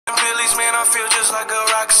these, man, I feel just like a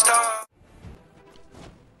rock star.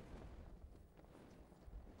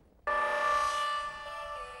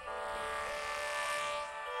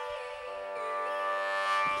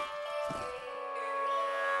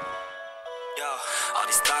 Yo, all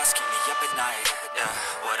these thoughts keep me up at night, yeah.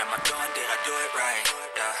 What am I doing, did I do it right,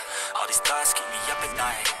 yeah. All these thoughts keep me up at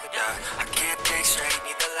night, yeah. I can't think straight,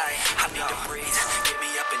 need the light, I need to breathe. Get me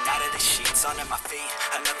up and out of the sheets, under my feet.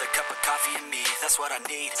 Another cup of coffee in me, that's what I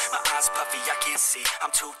need. My eyes puffy, I can't see.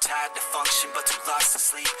 I'm too tired to function, but too lost to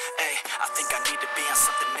sleep. Ay, I think I need to be on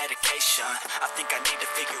something medication. I think I need to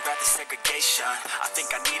figure out the segregation. I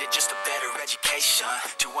think I needed just a better education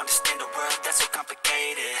to understand a world that's so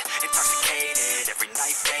complicated, intoxicated, every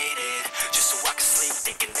night faded, just so I can sleep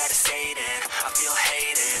thinking that it's sated. I feel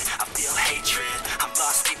hated, I feel hatred, I'm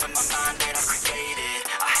lost deep in my mind that I've created.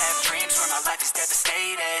 I have dreams where my life is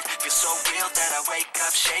devastated, feel so real that I wake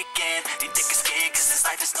up shaking. Need thicker skin cause this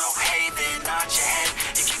life is no haven. Nod your head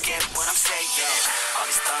if you get what I'm saying. All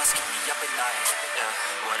these thoughts keep me up at night, yeah.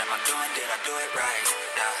 What am I doing, did I do it right,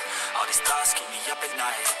 yeah. All these thoughts keep me up at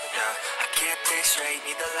night, yeah. I can't think straight,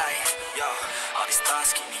 need the light, yo. All these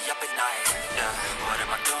thoughts keep me up at night, yeah. What am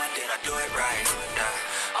I doing, did I do it right,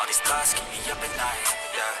 yeah. All these thoughts keep me up at night,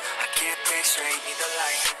 yeah. I can't think straight, need the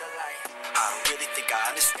light. I don't really think I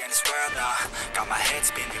understand this world now. Got my head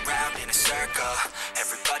spinning round in a circle.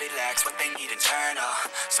 Everybody lacks what they need internal,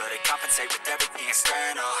 so they compensate with everything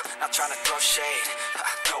external. Not trying to throw shade,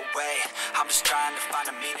 no way. I'm just trying to find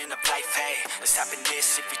a meaning of life, hey. There's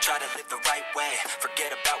happiness if you try to live the right way.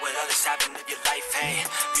 Forget about what others have and live your life, hey.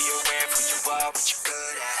 Be aware of who you are, what you're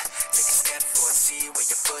good at. Take a step forward, see where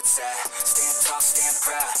your foot's at. Stand tall, stand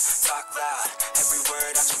proud, talk loud. Every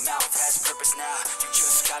word out your mouth has purpose now. You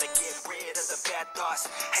just gotta get rid of the bad thoughts.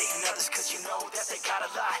 Hating others cause you know that they got a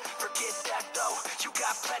lot. Forget that though, you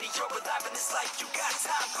got plenty. You're alive in this life, you got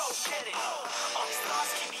time, go get it. All these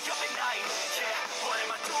thoughts keep me up at night, yeah. What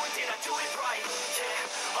am I doing, did I do it right,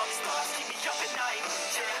 yeah. All these thoughts keep me up at night,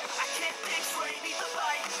 yeah. I can't think straight, need the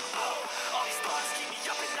light. All these thoughts keep me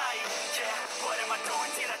up at night, yeah. What am I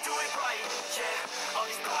doing, did I do it right, yeah. All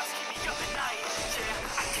these thoughts keep me up at night,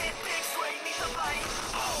 yeah. I can't think straight, need the light.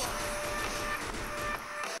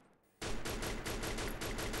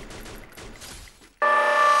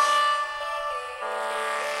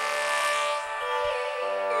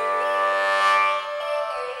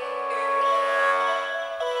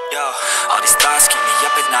 Yo, all these thoughts keep me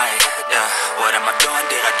up at night, yeah. What am I doing,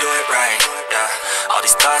 did I do it right, yeah. All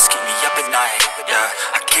these thoughts keep me up at night, yeah.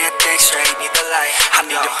 I can't think straight, need the light. I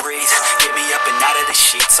need to breathe, get me up and out of the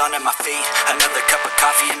sheets, under my feet. Another cup of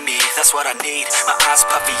coffee in me, that's what I need. My eyes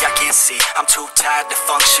puffy, I can't see. I'm too tired to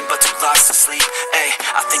function, but too lost to sleep. Ay,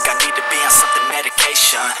 I think I need to be on something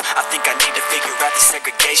medication. I think I need to figure out the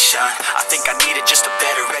segregation. I think I needed just a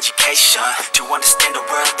better education to understand a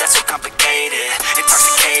world that's so complicated,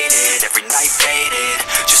 intoxicated, every night faded,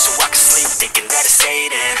 just so I can sleep thinking that it's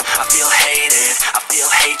sated. I feel hated, I feel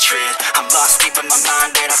hatred, I'm lost deep in my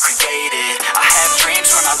mind that I've created. I have dreams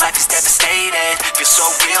where my life is devastated, feel so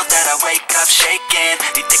real that I wake up shaking.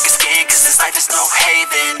 Need thicker skin cause this life is no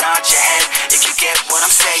haven. Nod your head if you get what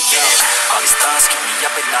I'm saying. All these thoughts keep me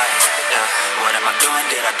up at night, yeah. What am I doing,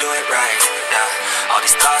 did I do it right, yeah. All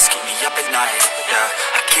these thoughts keep me up at night,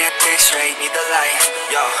 yeah. I can't think straight, need the light,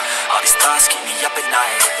 yo. All these thoughts keep me up at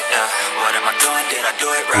night, yeah. What am I doing, did I do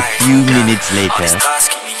it right, A few minutes All later. these thoughts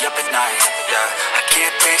keep me up at night, yeah. I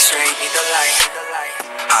can't think straight, need the light.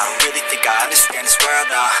 I don't really think I understand this world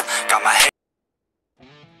now. Got my head.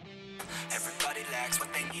 Everybody lacks what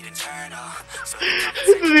they need internal, so they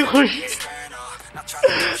compensate with everything external. Not trying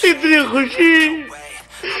to push it, no way.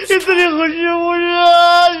 I'm just Это не хочу,